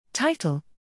Title: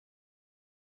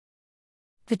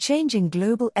 The Changing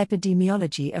Global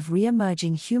Epidemiology of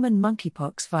Re-Emerging Human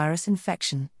Monkeypox Virus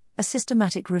Infection, a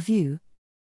Systematic Review.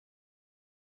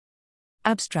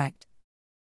 Abstract.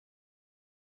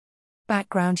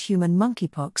 Background: Human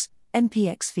monkeypox,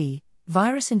 MPXV,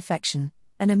 virus infection,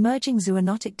 an emerging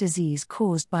zoonotic disease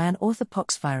caused by an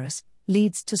orthopoxvirus,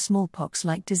 leads to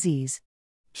smallpox-like disease.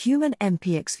 Human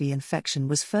MPXV infection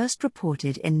was first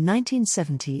reported in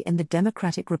 1970 in the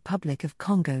Democratic Republic of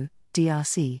Congo,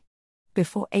 DRC.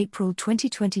 Before April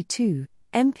 2022,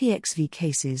 MPXV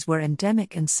cases were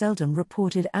endemic and seldom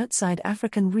reported outside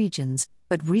African regions,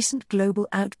 but recent global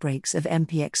outbreaks of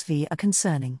MPXV are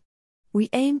concerning. We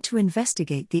aim to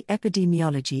investigate the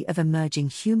epidemiology of emerging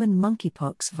human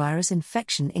monkeypox virus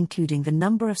infection, including the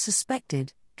number of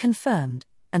suspected, confirmed,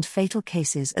 and fatal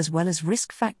cases, as well as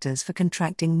risk factors for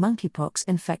contracting monkeypox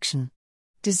infection.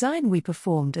 Design: we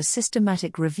performed a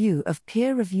systematic review of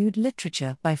peer-reviewed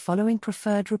literature by following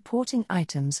preferred reporting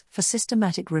items for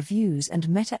systematic reviews and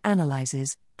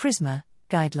meta-analyses, PRISMA,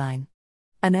 guideline.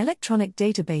 An electronic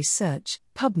database search,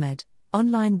 PubMed,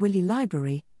 online Willy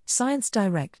Library, Science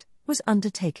Direct, was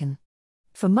undertaken.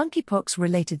 For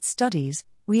monkeypox-related studies,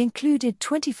 we included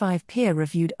 25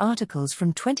 peer-reviewed articles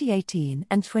from 2018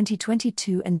 and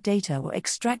 2022, and data were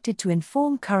extracted to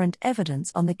inform current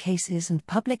evidence on the cases and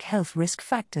public health risk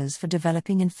factors for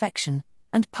developing infection,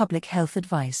 and public health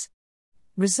advice.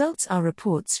 Results: our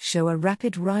reports show a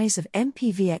rapid rise of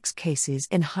MPVX cases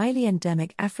in highly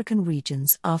endemic African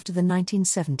regions after the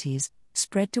 1970s,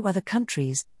 spread to other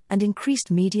countries, and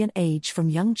increased median age from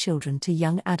young children to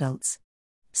young adults.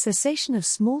 Cessation of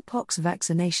smallpox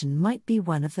vaccination might be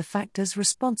one of the factors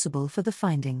responsible for the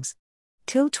findings.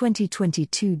 Till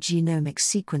 2022, genomic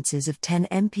sequences of 10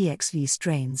 MPXV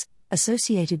strains,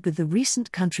 associated with the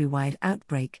recent countrywide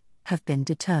outbreak, have been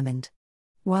determined.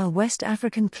 While West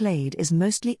African clade is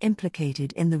mostly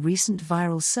implicated in the recent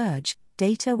viral surge,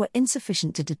 data were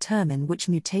insufficient to determine which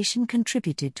mutation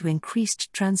contributed to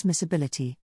increased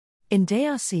transmissibility. In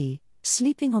DRC,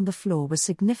 sleeping on the floor was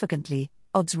significantly,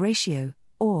 odds ratio,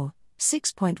 or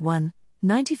 6.1,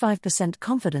 95%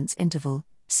 confidence interval,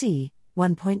 c.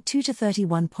 1.2 to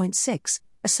 31.6,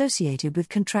 associated with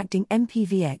contracting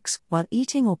MPVX, while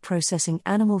eating or processing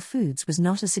animal foods was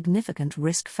not a significant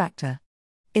risk factor.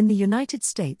 In the United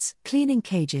States, cleaning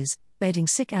cages, bedding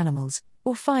sick animals,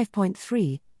 or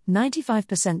 5.3,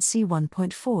 95% c.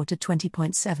 1.4 to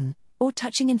 20.7, or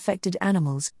touching infected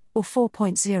animals, or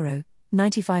 4.0,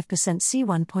 95% c.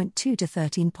 1.2 to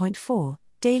 13.4,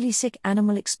 daily sick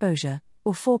animal exposure,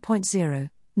 or 4.0,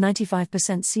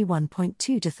 95% c. 1.2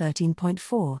 to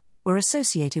 13.4, were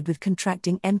associated with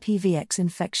contracting MPVX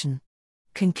infection.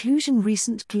 Conclusion: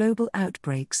 recent global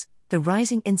outbreaks, the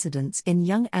rising incidence in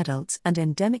young adults and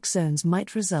endemic zones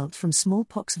might result from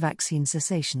smallpox vaccine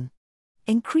cessation.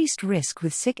 Increased risk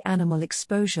with sick animal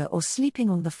exposure or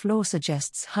sleeping on the floor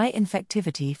suggests high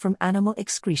infectivity from animal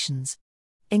excretions.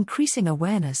 Increasing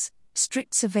awareness,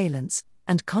 strict surveillance,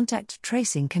 and contact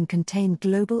tracing can contain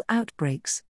global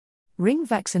outbreaks. Ring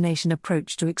vaccination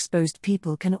approach to exposed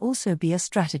people can also be a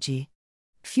strategy.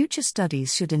 Future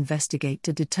studies should investigate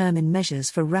to determine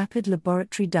measures for rapid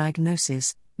laboratory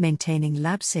diagnosis, maintaining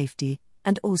lab safety,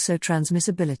 and also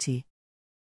transmissibility.